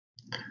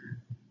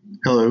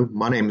Hello,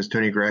 my name is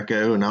Tony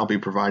Greco, and I'll be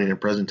providing a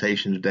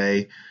presentation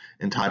today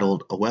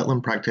entitled A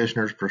Wetland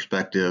Practitioner's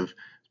Perspective,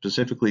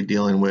 specifically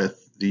dealing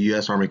with the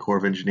U.S. Army Corps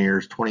of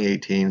Engineers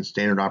 2018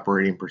 Standard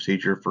Operating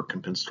Procedure for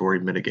Compensatory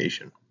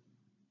Mitigation.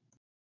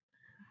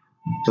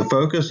 The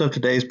focus of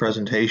today's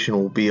presentation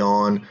will be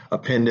on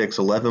Appendix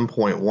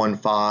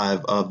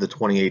 11.15 of the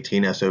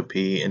 2018 SOP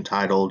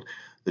entitled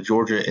the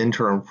Georgia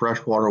Interim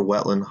Freshwater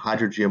Wetland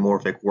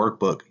Hydrogeomorphic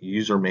Workbook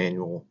User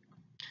Manual.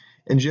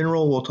 In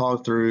general, we'll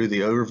talk through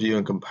the overview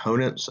and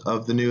components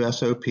of the new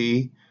SOP.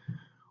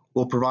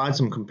 We'll provide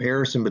some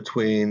comparison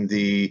between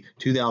the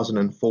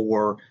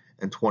 2004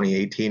 and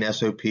 2018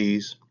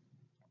 SOPs.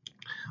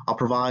 I'll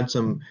provide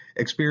some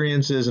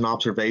experiences and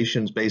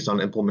observations based on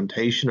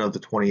implementation of the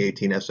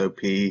 2018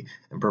 SOP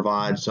and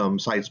provide some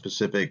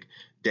site-specific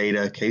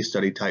data, case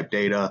study type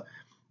data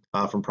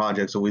from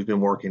projects that we've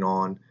been working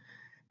on,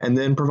 and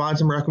then provide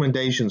some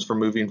recommendations for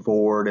moving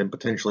forward and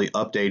potentially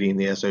updating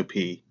the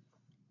SOP.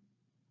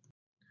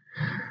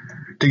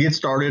 To get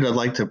started, I'd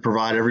like to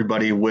provide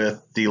everybody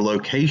with the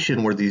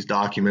location where these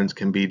documents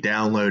can be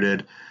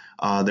downloaded.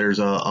 There's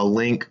a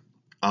link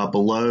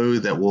below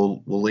that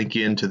will link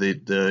you into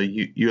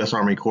the U.S.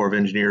 Army Corps of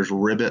Engineers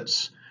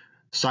Ribbits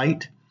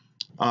site.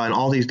 And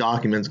all these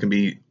documents can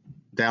be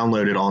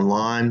downloaded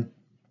online,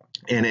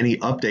 and any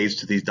updates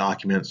to these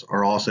documents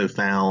are also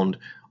found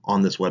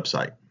on this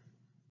website.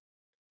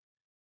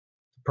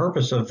 The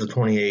purpose of the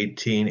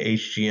 2018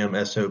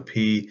 HGM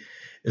SOP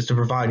is to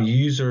provide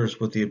users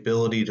with the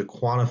ability to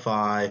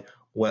quantify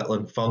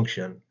wetland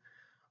function,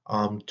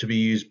 to be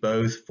used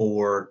both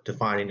for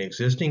defining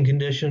existing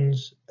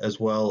conditions as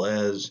well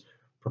as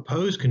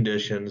proposed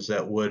conditions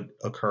that would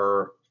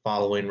occur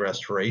following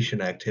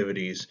restoration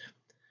activities.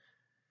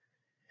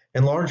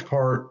 In large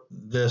part,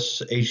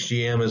 this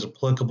HGM is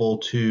applicable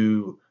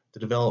to the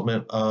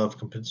development of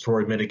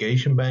compensatory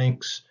mitigation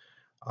banks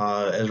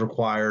as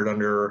required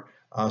under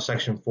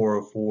Section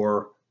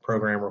 404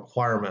 program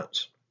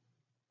requirements.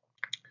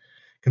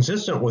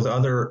 Consistent with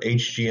other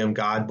HGM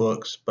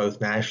guidebooks,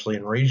 both nationally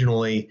and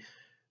regionally,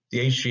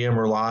 the HGM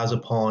relies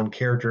upon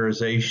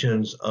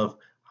characterizations of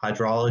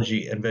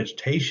hydrology and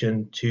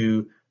vegetation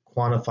to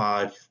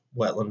quantify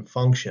wetland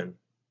function.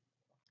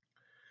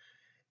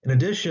 In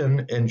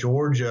addition, in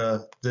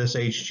Georgia, this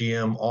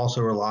HGM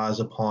also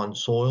relies upon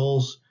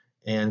soils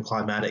and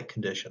climatic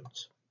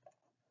conditions.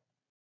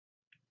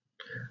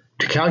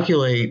 To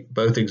calculate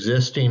both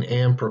existing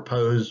and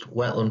proposed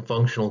wetland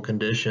functional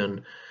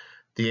condition,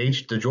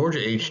 the Georgia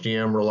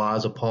HGM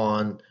relies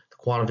upon the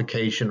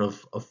quantification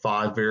of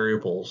 5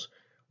 variables,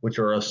 which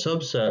are a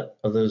subset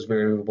of those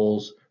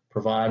variables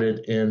provided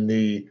in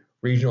the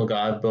regional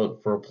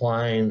guidebook for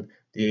applying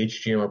the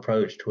HGM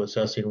approach to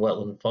assessing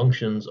wetland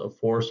functions of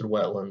forested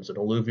wetlands and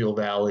alluvial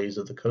valleys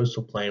of the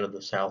coastal plain of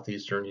the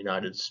southeastern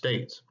United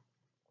States.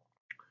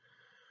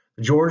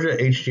 The Georgia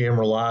HGM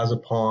relies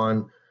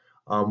upon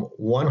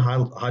one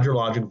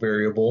hydrologic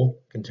variable,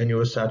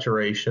 continuous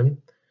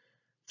saturation,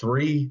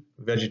 3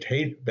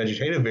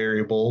 vegetative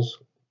variables,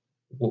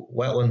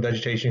 wetland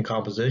vegetation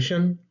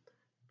composition,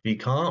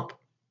 VComp,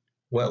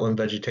 wetland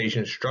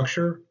vegetation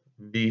structure,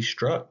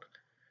 VStruct,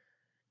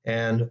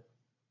 and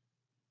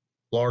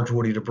large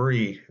woody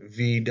debris,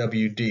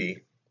 VWD.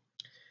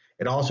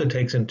 It also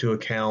takes into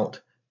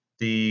account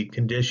the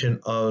condition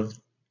of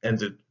and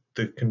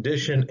the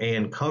condition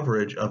and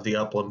coverage of the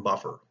upland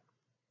buffer.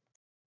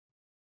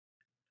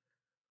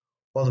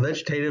 While the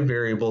vegetative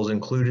variables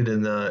included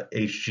in the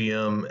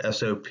HGM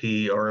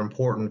SOP are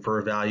important for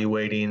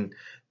evaluating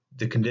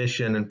the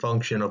condition and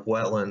function of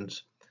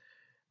wetlands,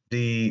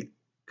 the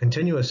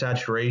continuous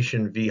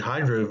saturation V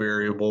hydro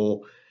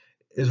variable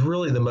is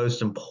really the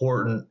most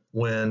important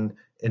when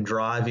in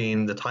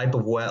driving the type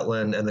of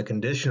wetland and the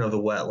condition of the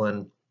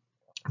wetland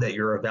that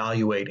you're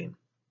evaluating.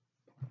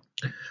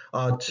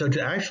 So to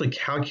actually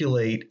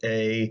calculate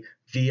a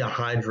V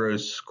hydro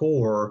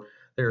score,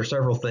 there are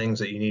several things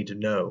that you need to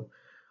know.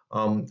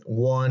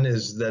 One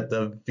is that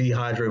the V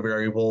hydro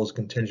variable is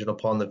contingent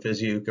upon the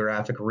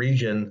physiographic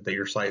region that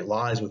your site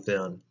lies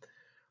within.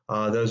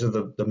 Those are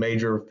the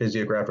major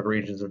physiographic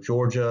regions of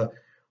Georgia,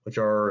 which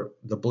are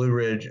the Blue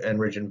Ridge and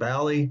Ridge and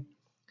Valley,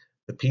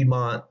 the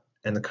Piedmont,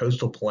 and the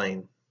coastal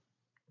plain.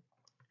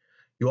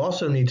 You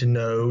also need to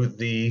know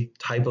the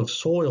type of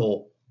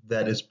soil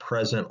that is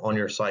present on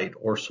your site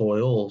or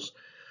soils,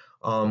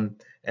 and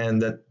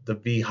that the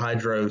V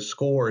hydro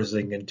score is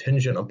then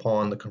contingent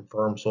upon the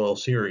confirmed soil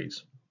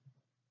series.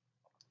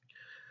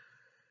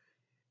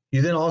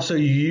 You then also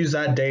use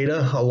that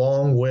data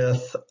along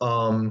with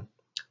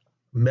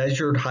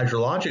measured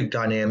hydrologic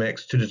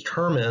dynamics to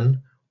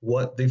determine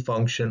what the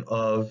function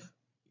of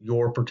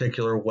your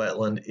particular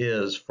wetland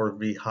is for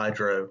V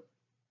hydro.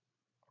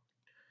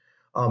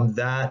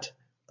 That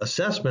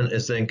assessment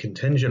is then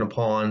contingent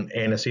upon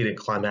antecedent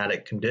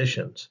climatic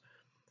conditions,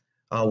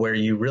 where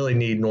you really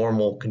need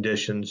normal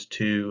conditions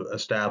to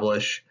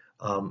establish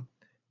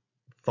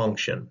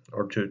function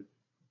or to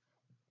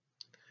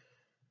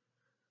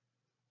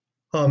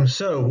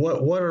So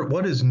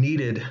what is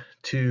needed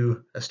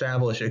to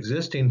establish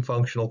existing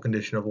functional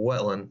condition of a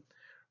wetland?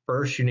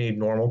 First, you need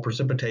normal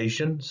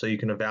precipitation, so you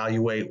can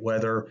evaluate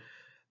whether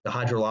the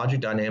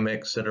hydrologic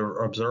dynamics that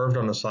are observed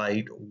on the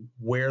site,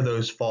 where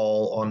those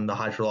fall on the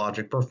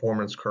hydrologic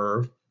performance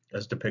curve,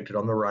 as depicted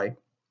on the right.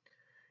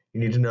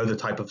 You need to know the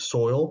type of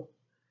soil,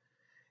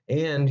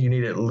 and you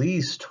need at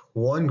least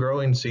one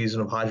growing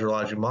season of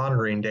hydrologic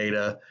monitoring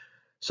data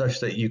such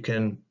that you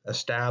can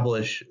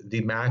establish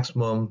the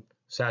maximum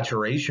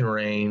saturation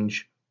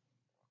range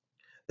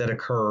that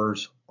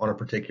occurs on a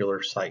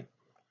particular site.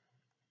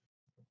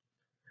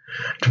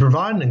 To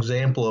provide an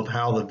example of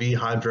how the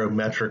V-hydro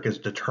metric is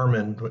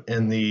determined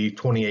in the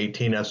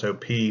 2018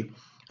 SOP,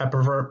 I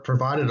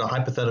provided a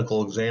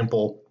hypothetical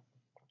example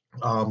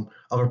of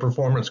a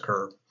performance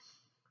curve.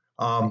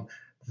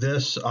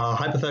 This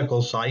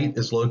hypothetical site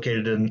is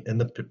located in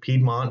the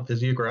Piedmont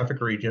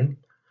physiographic region.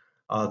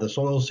 The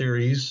soil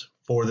series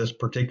for this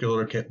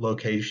particular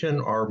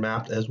location are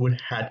mapped as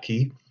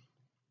Wood-Hadkey.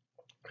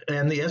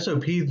 And the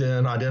SOP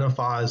then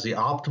identifies the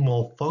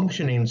optimal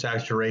functioning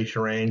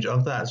saturation range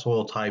of that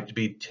soil type to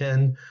be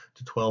 10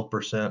 to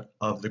 12%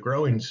 of the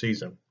growing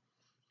season.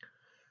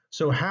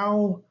 So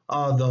how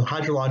the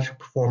hydrologic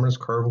performance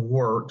curve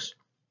works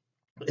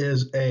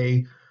is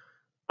a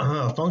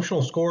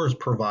functional score is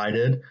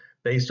provided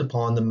based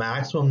upon the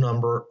maximum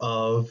number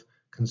of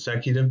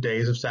consecutive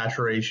days of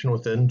saturation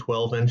within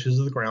 12 inches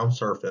of the ground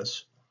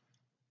surface.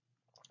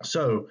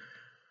 So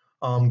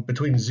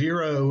between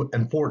 0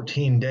 and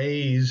 14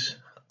 days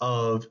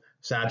of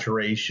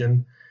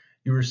saturation,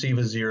 you receive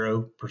a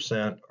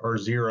 0% or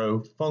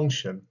zero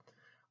function.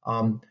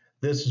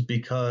 This is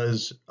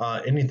because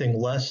anything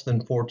less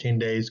than 14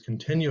 days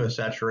continuous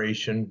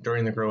saturation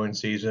during the growing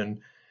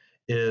season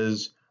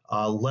is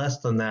less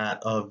than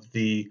that of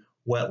the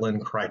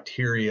wetland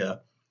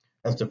criteria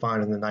as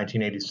defined in the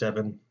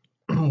 1987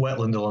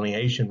 Wetland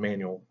Delineation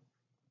Manual.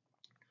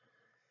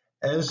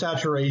 As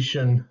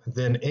saturation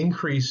then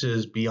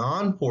increases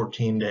beyond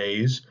 14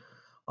 days,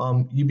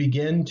 you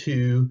begin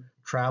to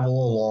travel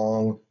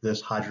along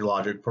this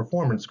hydrologic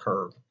performance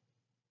curve.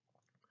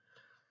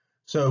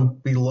 So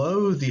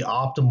below the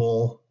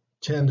optimal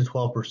 10 to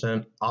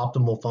 12%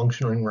 optimal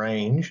functioning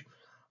range,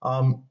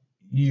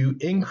 you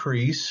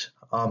increase,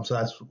 so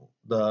that's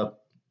the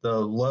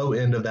low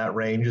end of that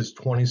range is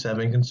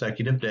 27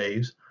 consecutive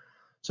days.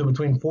 So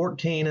between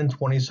 14 and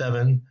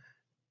 27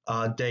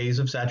 days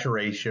of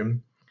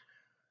saturation,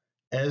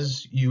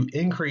 as you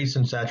increase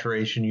in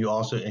saturation, you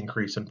also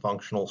increase in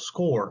functional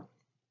score.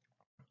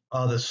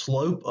 The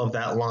slope of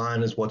that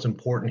line is what's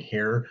important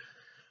here,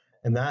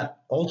 and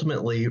that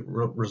ultimately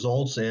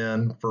results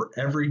in, for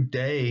every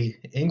day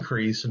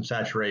increase in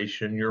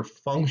saturation, your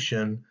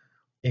function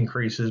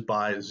increases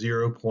by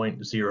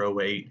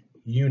 0.08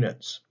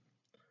 units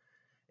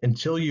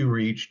until you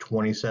reach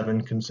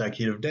 27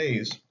 consecutive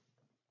days.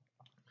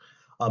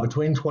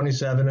 Between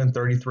 27 and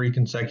 33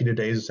 consecutive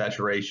days of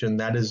saturation,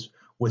 that is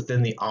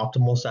within the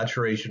optimal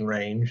saturation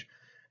range,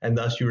 and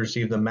thus you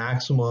receive the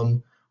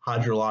maximum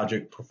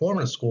hydrologic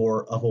performance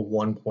score of a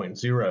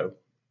 1.0.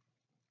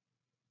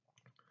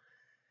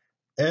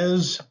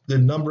 As the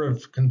number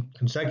of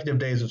consecutive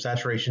days of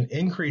saturation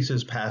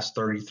increases past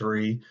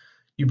 33,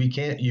 you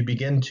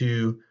begin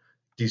to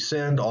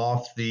descend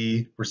off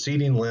the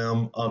receding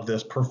limb of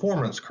this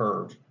performance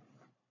curve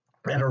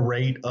at a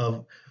rate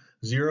of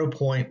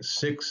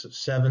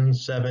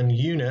 0.677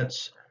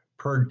 units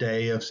per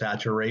day of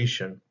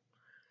saturation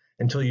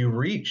until you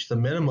reach the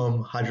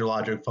minimum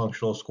hydrologic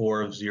functional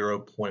score of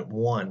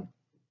 0.1.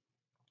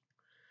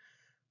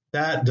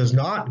 That does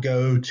not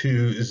go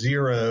to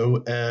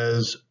zero,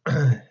 as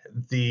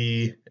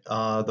the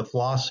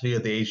philosophy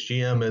of the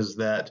HGM is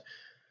that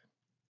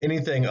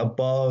anything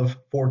above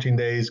 14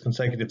 days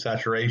consecutive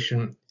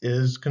saturation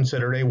is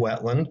considered a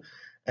wetland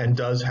and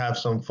does have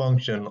some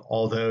function,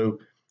 although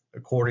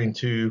according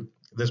to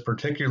this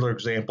particular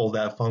example,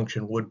 that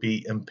function would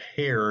be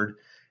impaired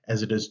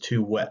as it is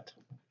too wet.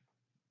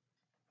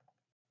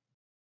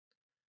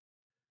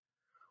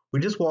 We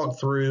just walked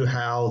through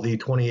how the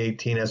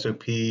 2018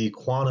 SOP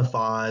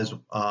quantifies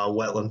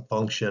wetland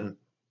function.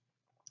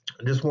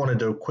 I just wanted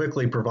to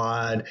quickly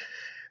provide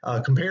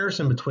a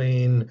comparison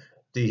between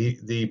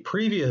the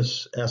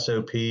previous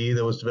SOP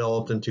that was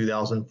developed in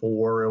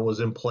 2004 and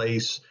was in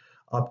place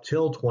up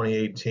till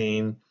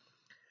 2018,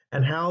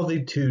 and how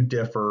the two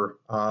differ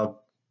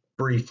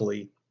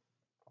briefly.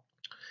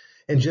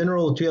 In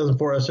general, the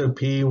 2004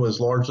 SOP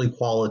was largely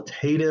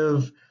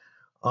qualitative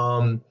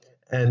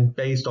and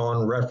based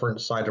on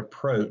reference site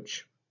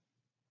approach.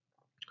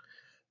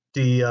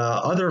 The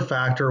other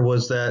factor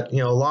was that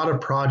a lot of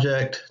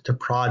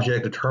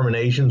project-to-project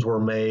determinations were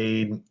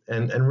made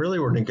and really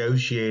were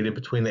negotiated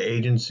between the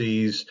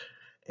agencies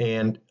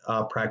and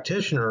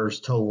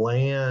practitioners to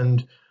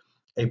land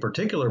a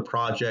particular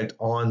project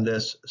on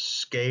this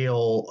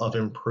scale of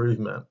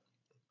improvement.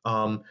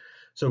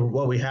 So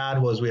what we had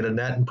a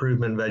net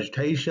improvement in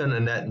vegetation, a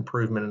net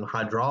improvement in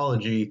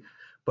hydrology,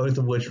 both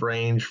of which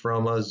range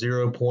from a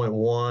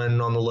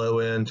 0.1 on the low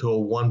end to a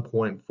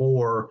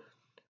 1.4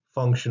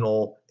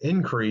 functional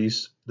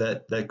increase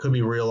that could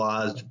be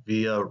realized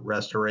via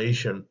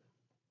restoration.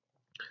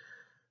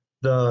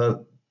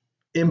 The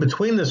in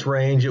between this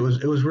range, it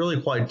was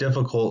really quite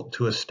difficult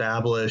to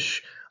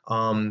establish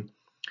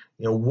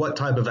what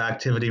type of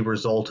activity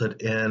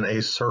resulted in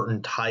a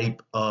certain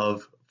type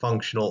of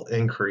functional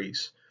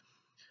increase.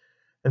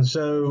 And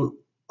so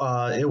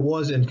it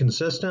was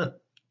inconsistent,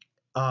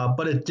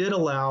 but it did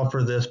allow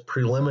for this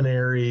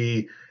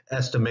preliminary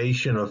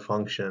estimation of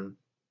function.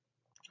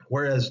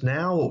 Whereas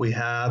now what we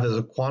have is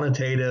a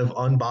quantitative,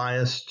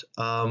 unbiased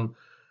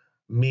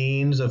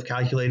means of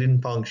calculating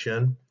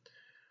function,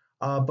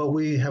 but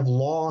we have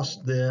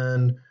lost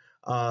then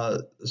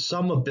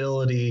some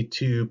ability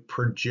to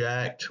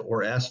project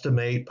or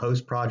estimate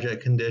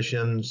post-project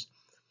conditions.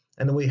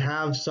 And then we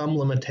have some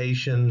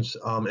limitations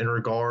in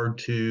regard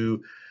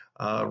to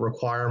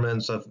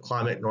requirements of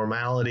climate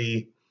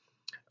normality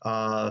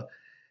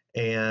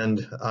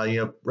and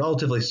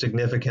relatively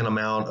significant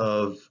amount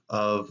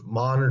of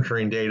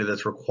monitoring data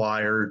that's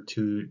required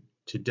to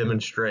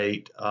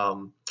demonstrate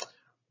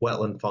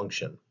wetland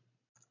function.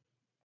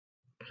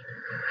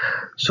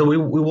 So we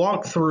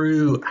walked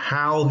through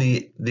how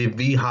the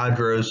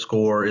VHydro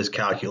score is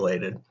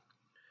calculated.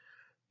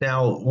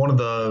 Now, one of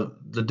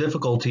the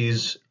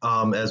difficulties,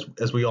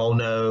 as we all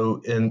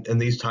know, in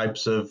these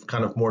types of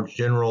kind of more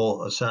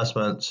general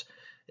assessments,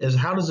 is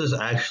how does this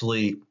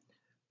actually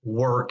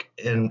work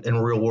in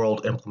real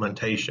world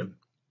implementation?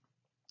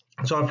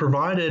 So I've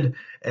provided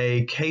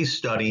a case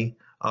study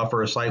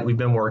for a site we've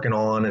been working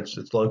on.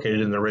 It's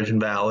located in the Ridge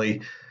and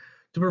Valley,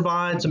 to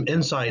provide some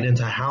insight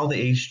into how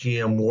the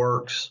HGM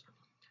works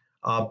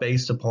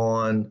based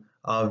upon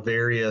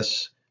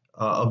various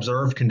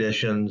observed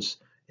conditions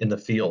in the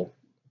field.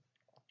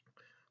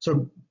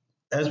 So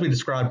as we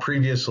described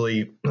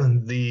previously,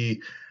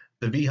 the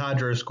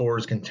VHydro score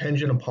is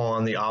contingent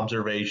upon the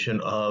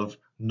observation of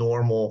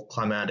normal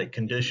climatic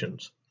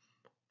conditions.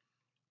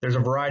 There's a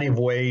variety of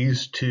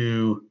ways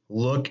to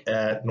look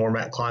at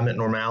climate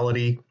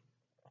normality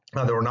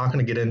that we're not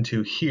going to get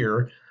into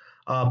here,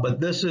 but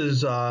this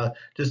is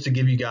just to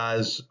give you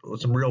guys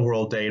some real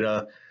world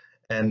data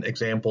and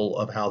example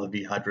of how the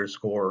VHydro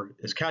score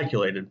is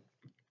calculated.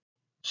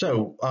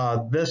 So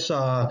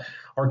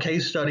our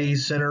case study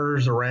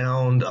centers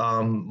around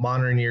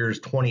monitoring years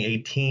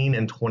 2018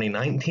 and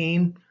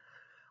 2019.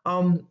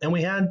 And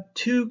we had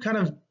two kind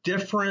of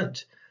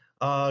different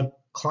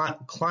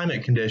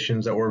climate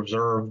conditions that were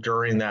observed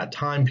during that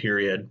time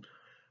period,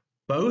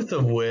 both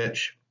of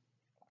which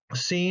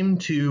seem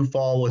to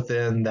fall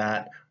within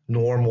that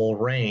normal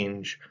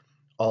range,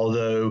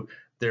 although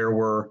there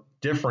were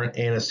different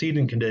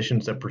antecedent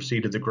conditions that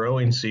preceded the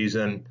growing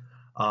season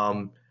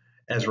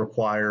as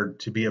required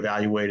to be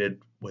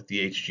evaluated with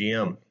the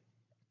HGM.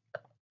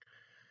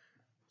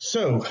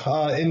 So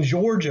in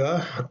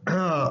Georgia,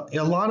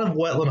 a lot of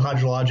wetland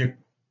hydrologic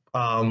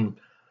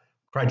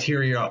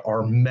criteria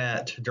are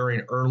met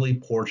during early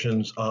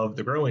portions of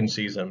the growing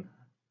season.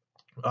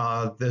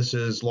 This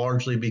is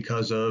largely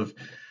because of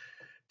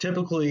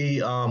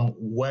typically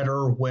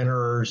wetter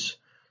winters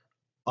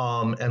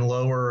and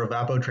lower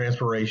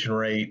evapotranspiration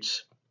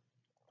rates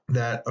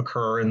that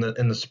occur in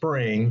the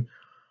spring,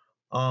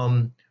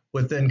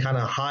 with then kind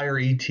of higher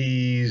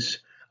ETs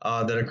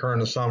that occur in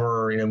the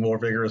summer, more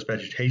vigorous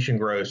vegetation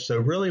growth. So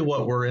really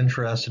what we're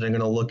interested in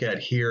going to look at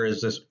here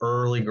is this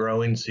early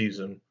growing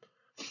season.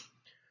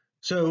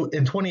 So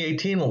in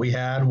 2018, what we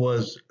had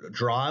was a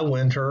dry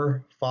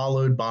winter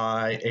followed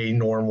by a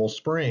normal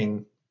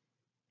spring.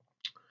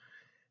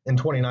 In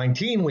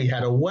 2019, we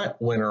had a wet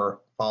winter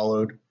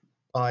followed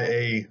by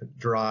a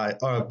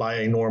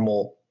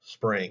normal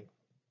spring.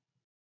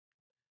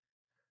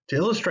 To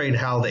illustrate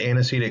how the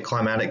antecedent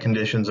climatic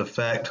conditions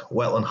affect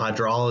wetland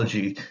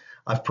hydrology,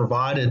 I've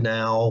provided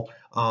now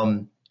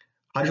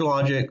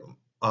hydrologic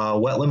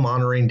wetland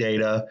monitoring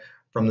data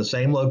from the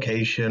same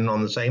location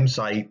on the same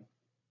site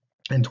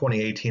in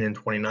 2018 and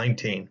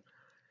 2019.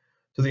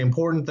 So the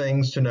important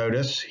things to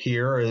notice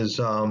here is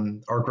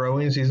our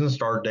growing season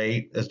start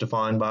date, as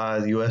defined by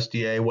the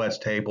USDA WETS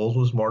tables,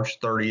 was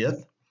March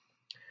 30th.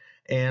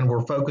 And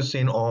we're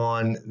focusing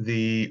on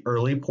the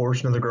early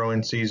portion of the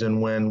growing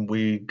season when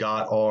we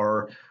got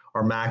our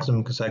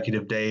maximum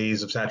consecutive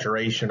days of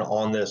saturation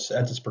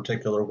at this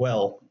particular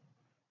well.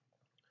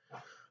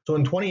 So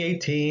in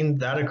 2018,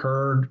 that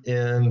occurred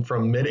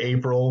from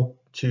mid-April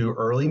to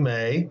early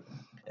May,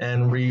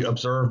 and we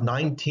observed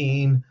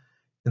 19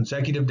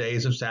 consecutive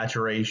days of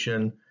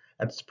saturation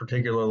at this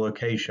particular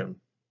location.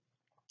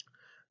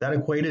 That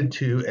equated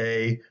to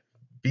a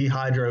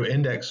VHydro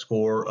index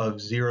score of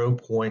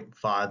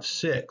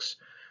 0.56,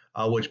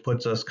 which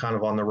puts us kind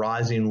of on the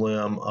rising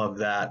limb of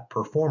that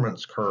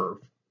performance curve.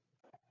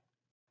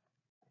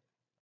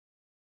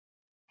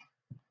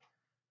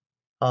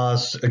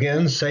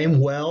 Again, same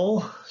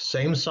well,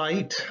 same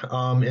site.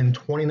 In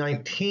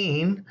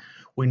 2019,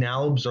 we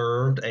now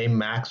observed a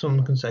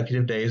maximum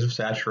consecutive days of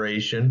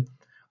saturation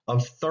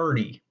of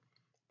 30,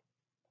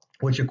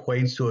 which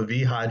equates to a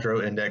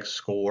VHydro index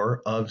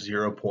score of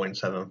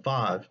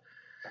 0.75.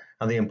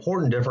 Now, the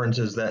important difference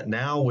is that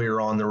now we're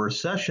on the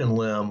recession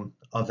limb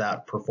of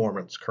that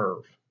performance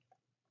curve.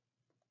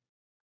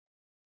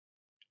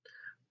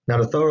 Now,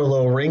 to throw a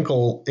little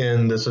wrinkle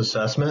in this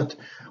assessment,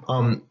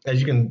 as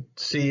you can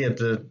see at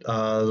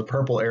the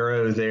purple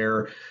arrow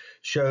there,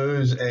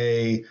 shows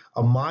a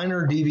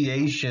minor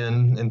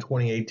deviation in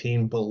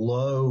 2018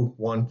 below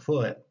 1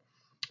 foot.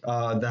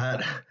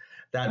 That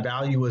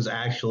value was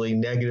actually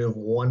negative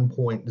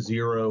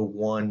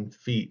 1.01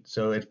 feet.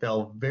 So it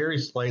fell very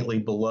slightly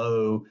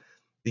below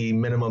the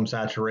minimum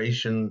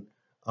saturation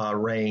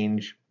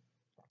range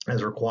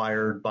as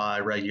required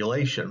by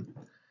regulation.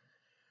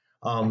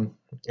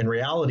 In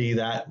reality,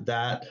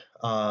 the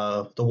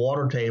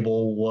water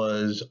table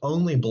was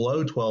only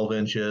below 12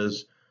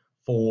 inches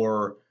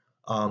for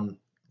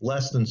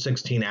less than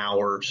 16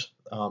 hours,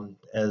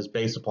 as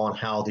based upon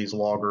how these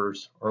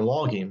loggers are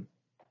logging.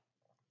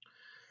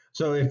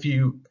 So if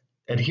you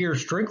adhere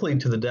strictly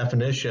to the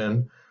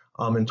definition,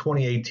 in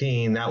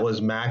 2018, that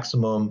was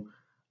maximum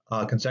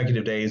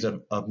consecutive days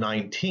of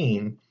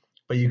 19.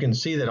 But you can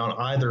see that on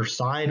either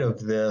side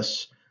of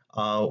this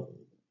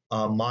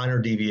minor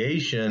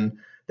deviation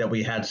that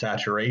we had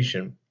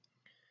saturation.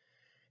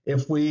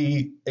 If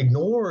we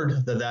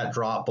ignored that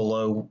drop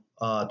below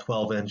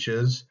 12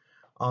 inches,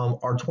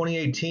 our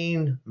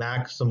 2018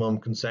 maximum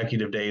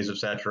consecutive days of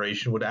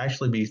saturation would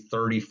actually be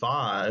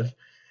 35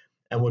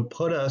 and would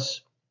put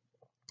us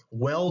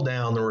well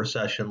down the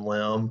recession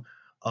limb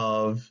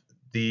of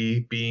the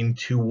being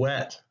too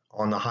wet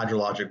on the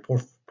hydrologic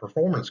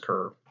performance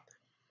curve,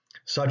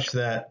 such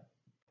that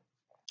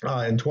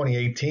in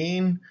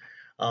 2018,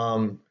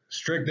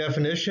 strict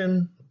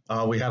definition,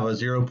 we have a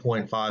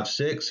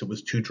 0.56, it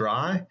was too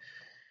dry.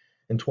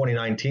 In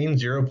 2019,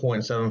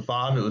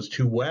 0.75, it was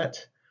too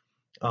wet.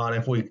 And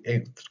if we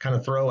kind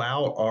of throw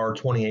out our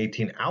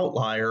 2018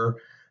 outlier,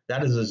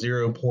 that is a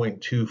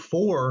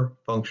 0.24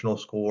 functional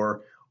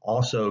score,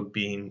 also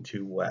being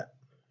too wet.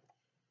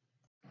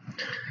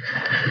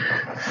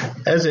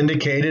 As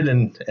indicated,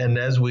 and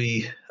as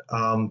we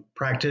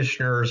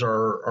practitioners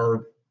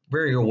are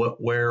very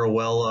aware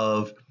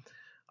well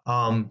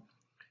of,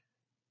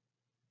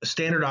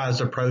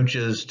 standardized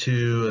approaches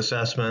to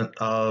assessment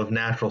of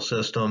natural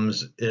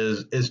systems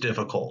is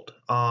difficult,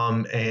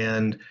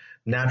 and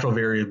natural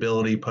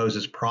variability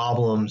poses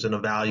problems in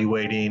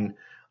evaluating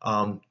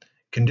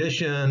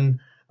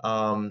condition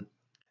and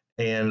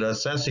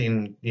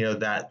assessing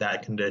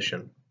that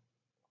condition.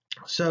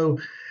 So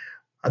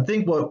I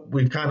think what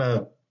we've kind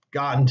of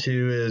gotten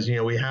to is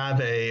we have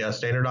a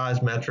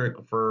standardized metric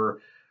for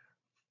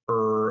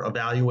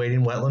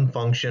evaluating wetland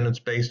function. It's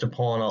based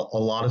upon a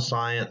lot of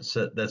science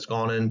that's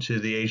gone into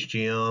the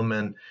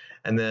HGM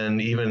and then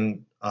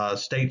even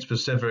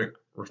state-specific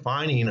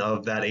refining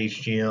of that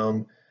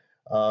HGM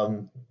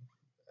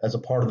as a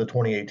part of the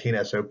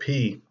 2018 SOP.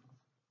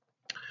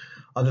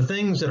 The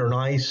things that are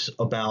nice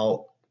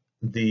about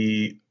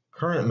the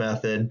current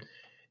method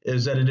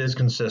is that it is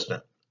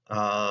consistent.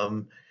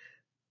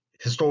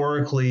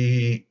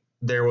 Historically,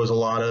 there was a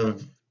lot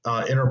of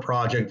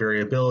inter-project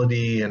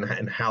variability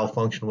and how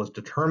function was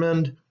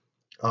determined.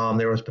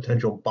 There was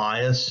potential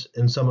bias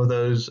in some of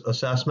those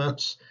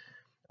assessments.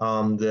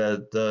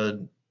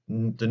 The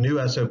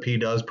new SOP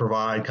does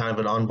provide kind of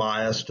an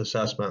unbiased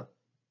assessment.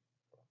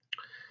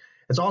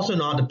 It's also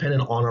not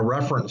dependent on a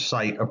reference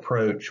site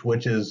approach,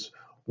 which is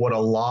what a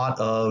lot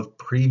of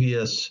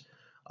previous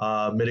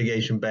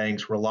mitigation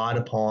banks relied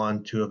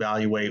upon to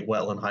evaluate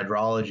wetland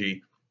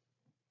hydrology.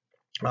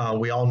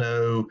 We all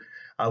know,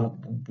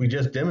 we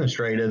just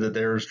demonstrated that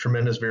there's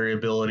tremendous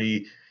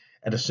variability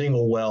at a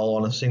single well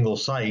on a single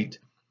site.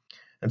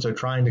 And so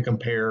trying to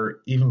compare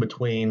even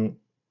between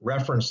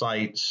reference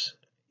sites,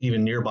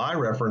 even nearby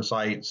reference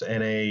sites,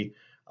 and a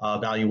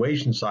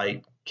evaluation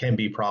site can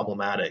be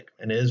problematic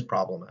and is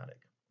problematic.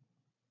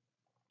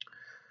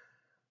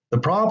 The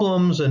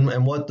problems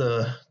and what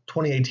the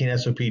 2018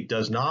 SOP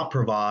does not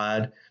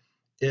provide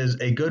is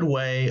a good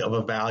way of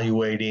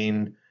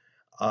evaluating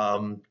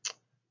of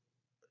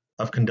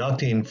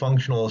conducting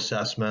functional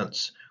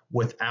assessments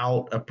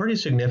without a pretty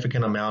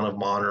significant amount of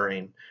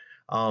monitoring.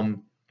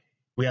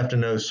 We have to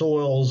know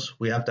soils.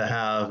 We have to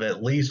have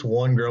at least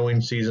one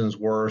growing season's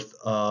worth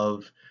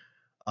of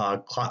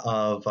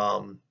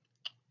hydrologic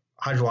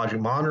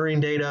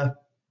monitoring data.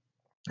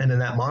 And then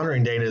that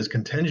monitoring data is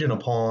contingent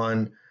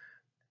upon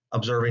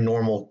observing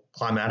normal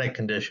climatic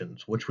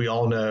conditions, which we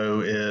all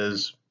know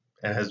is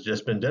and has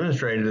just been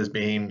demonstrated as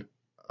being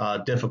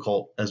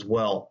difficult as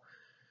well.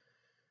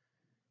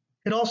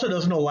 It also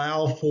doesn't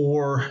allow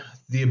for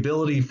the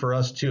ability for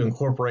us to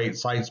incorporate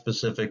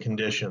site-specific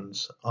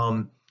conditions.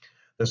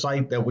 The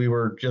site that we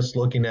were just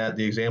looking at,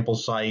 the example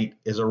site,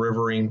 is a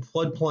riverine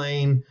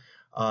floodplain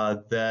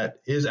that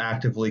is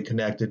actively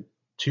connected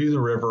to the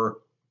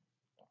river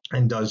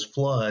and does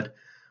flood.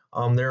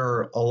 There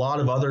are a lot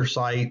of other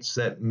sites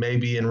that may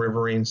be in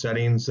riverine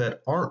settings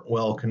that aren't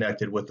well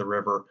connected with the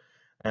river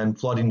and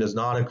flooding does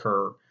not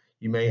occur.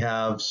 You may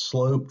have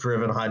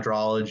slope-driven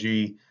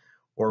hydrology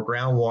or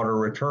groundwater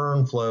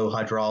return flow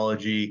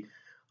hydrology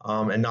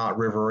and not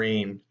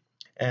riverine.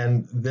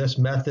 And this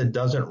method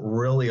doesn't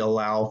really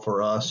allow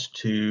for us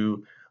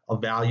to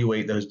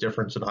evaluate those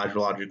differences in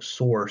hydrologic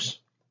source.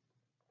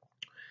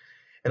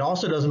 It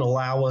also doesn't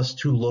allow us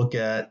to look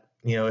at,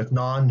 if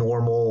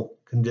non-normal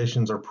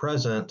conditions are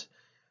present,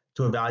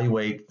 to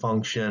evaluate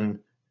function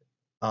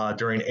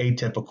during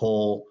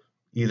atypical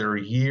either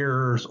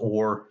years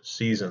or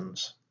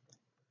seasons.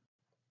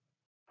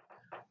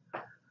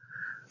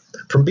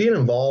 From being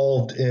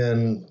involved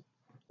in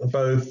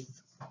both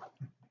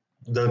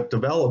the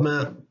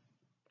development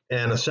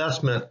and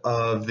assessment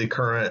of the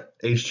current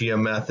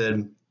HGM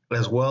method,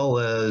 as well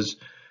as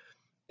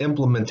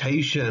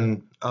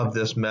implementation of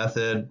this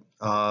method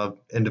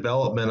and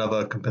development of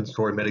a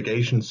compensatory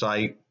mitigation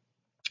site,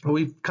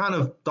 we've kind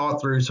of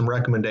thought through some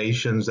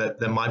recommendations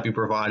that might be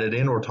provided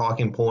and or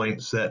talking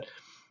points that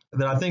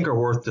I think are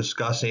worth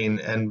discussing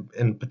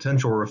and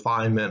potential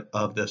refinement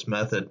of this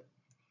method.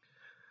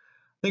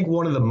 I think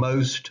one of the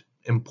most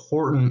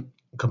important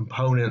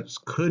components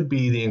could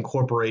be the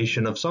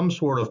incorporation of some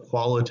sort of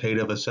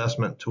qualitative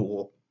assessment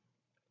tool.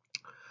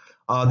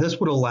 This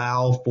would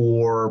allow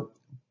for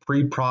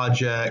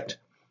pre-project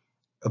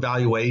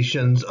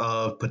evaluations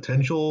of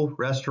potential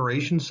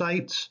restoration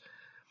sites,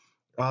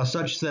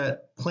 such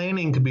that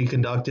planning could be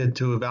conducted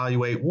to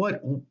evaluate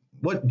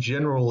what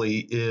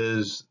generally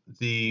is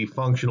the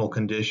functional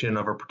condition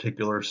of a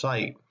particular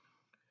site.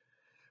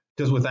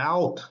 Because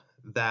without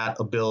that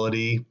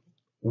ability,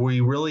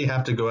 we really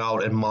have to go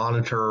out and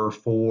monitor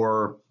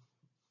for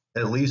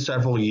at least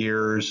several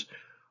years,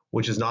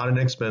 which is not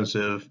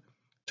inexpensive,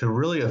 to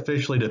really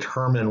officially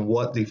determine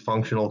what the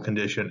functional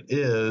condition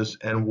is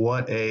and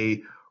what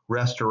the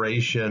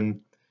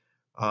restoration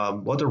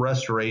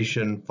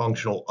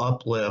functional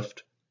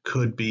uplift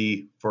could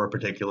be for a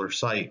particular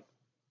site.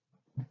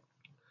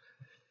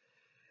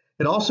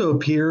 It also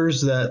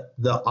appears that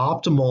the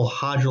optimal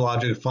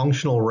hydrologic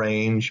functional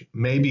range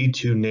may be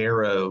too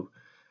narrow.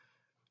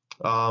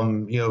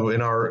 In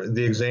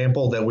the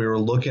example that we were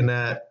looking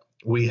at,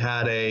 we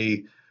had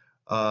a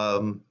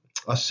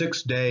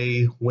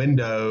 6-day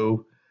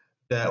window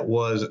that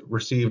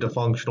received a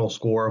functional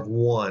score of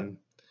 1.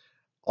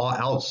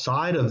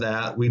 Outside of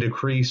that,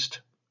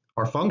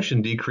 our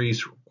function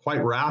decreased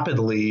quite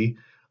rapidly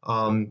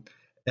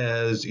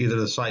as either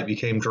the site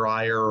became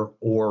drier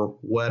or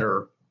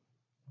wetter.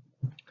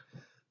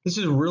 This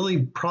is really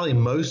probably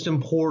most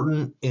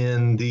important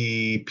in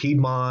the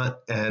Piedmont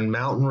and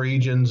mountain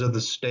regions of the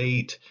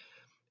state,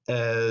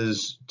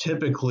 as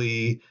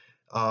typically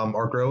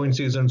our growing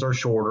seasons are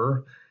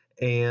shorter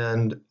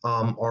and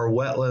our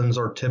wetlands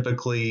are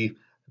typically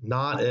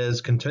not as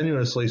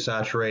continuously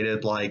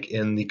saturated like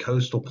in the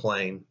coastal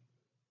plain.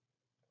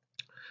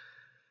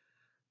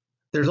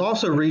 There's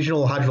also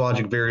regional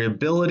hydrologic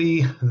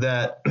variability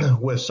that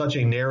with such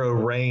a narrow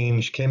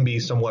range can be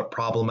somewhat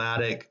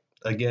problematic.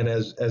 Again,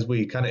 as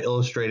we kind of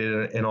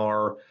illustrated in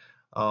our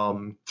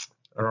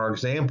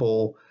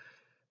example,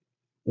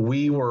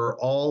 we were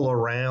all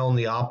around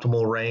the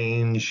optimal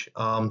range,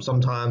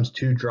 sometimes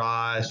too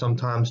dry,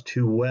 sometimes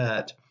too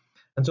wet.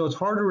 And so it's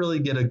hard to really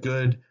get a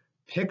good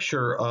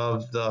picture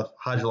of the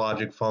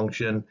hydrologic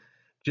function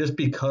just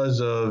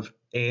because of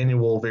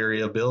annual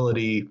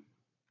variability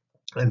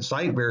and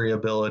site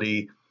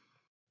variability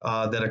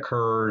that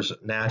occurs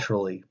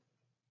naturally.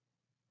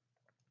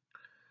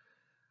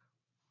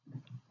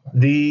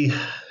 The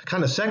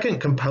kind of second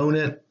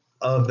component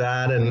of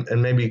that,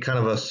 and maybe kind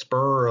of a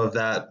spur of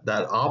that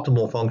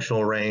optimal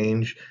functional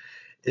range,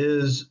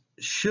 is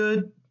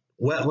should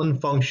wetland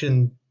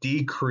function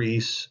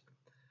decrease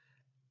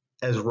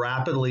as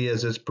rapidly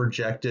as is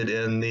projected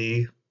in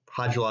the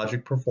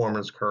hydrologic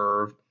performance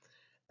curve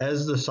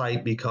as the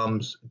site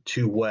becomes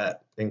too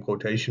wet, in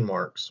quotation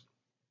marks?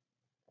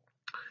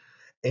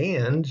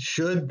 And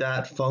should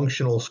that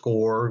functional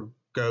score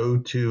go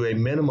to a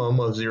minimum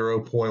of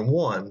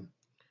 0.1?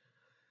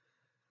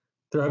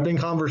 There have been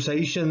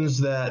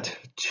conversations that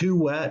too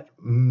wet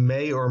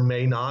may or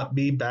may not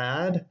be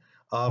bad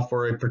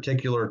for a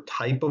particular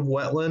type of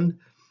wetland,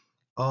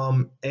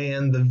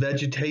 and the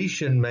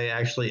vegetation may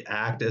actually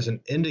act as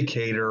an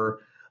indicator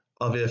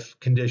of if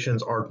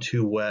conditions are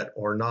too wet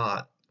or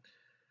not.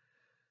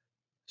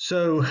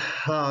 So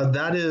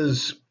that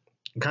is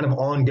kind of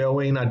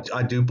ongoing.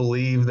 I do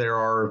believe there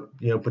are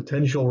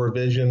potential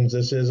revisions.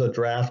 This is a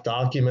draft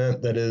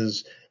document that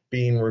is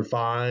being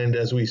refined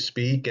as we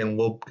speak and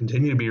will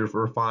continue to be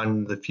refined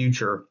in the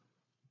future.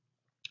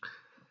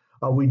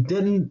 We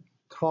didn't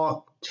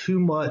talk too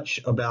much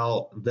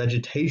about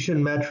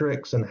vegetation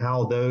metrics and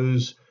how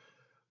those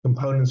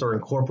components are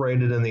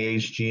incorporated in the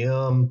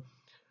HGM.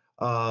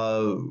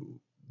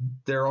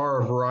 There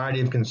are a variety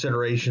of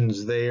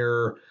considerations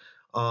there.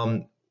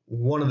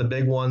 One of the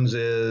big ones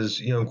is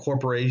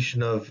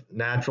incorporation of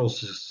natural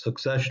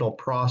successional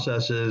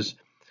processes,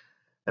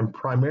 and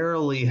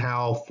primarily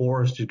how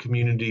forested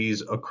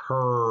communities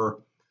occur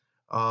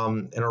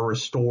and are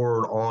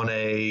restored on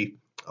a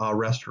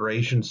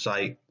restoration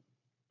site.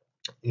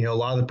 A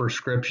lot of the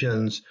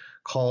prescriptions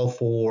call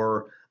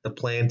for the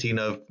planting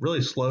of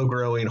really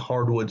slow-growing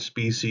hardwood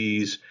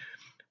species,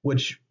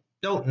 which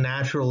don't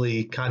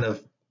naturally kind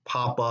of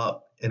pop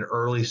up in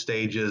early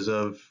stages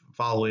of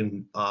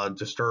following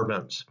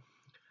disturbance.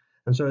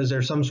 And so is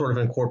there some sort of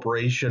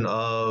incorporation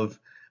of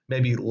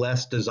maybe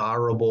less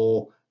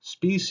desirable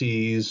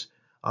species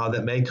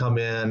that may come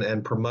in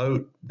and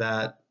promote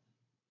that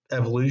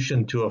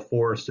evolution to a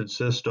forested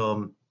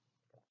system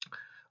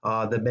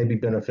that may be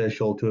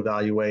beneficial to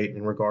evaluate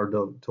in regard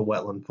to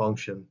wetland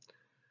function.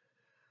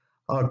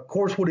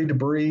 Coarse woody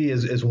debris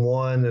is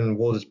one, and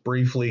we'll just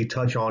briefly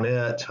touch on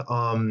it.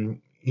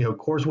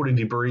 Coarse woody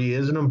debris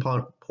is an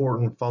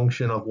important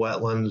function of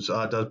wetlands.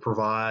 Does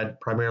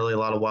provide primarily a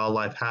lot of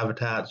wildlife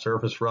habitat,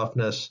 surface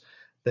roughness,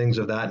 things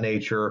of that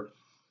nature.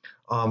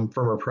 From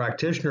a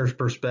practitioner's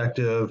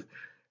perspective,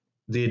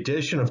 the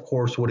addition of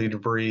coarse woody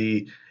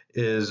debris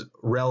is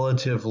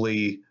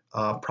relatively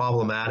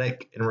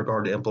problematic in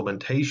regard to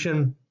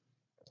implementation,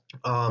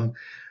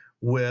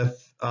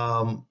 with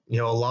a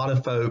lot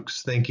of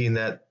folks thinking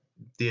that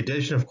the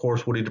addition of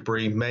coarse woody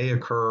debris may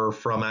occur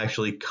from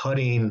actually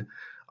cutting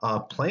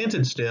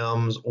planted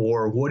stems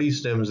or woody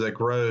stems that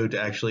grow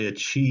to actually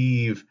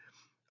achieve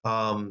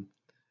and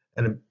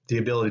the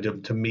ability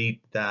to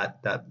meet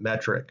that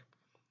metric.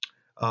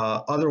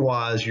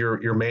 Otherwise,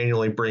 you're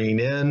manually bringing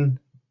in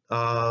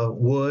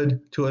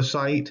wood to a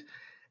site,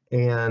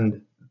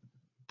 and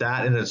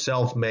that in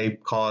itself may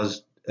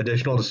cause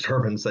additional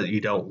disturbance that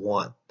you don't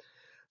want.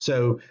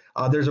 So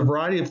there's a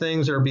variety of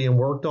things that are being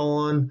worked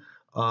on.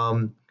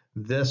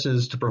 This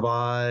is to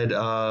provide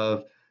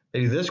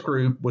maybe this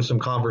group with some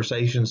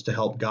conversations to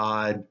help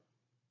guide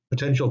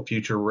potential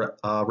future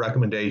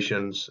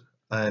recommendations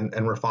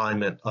and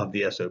refinement of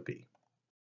the SOP.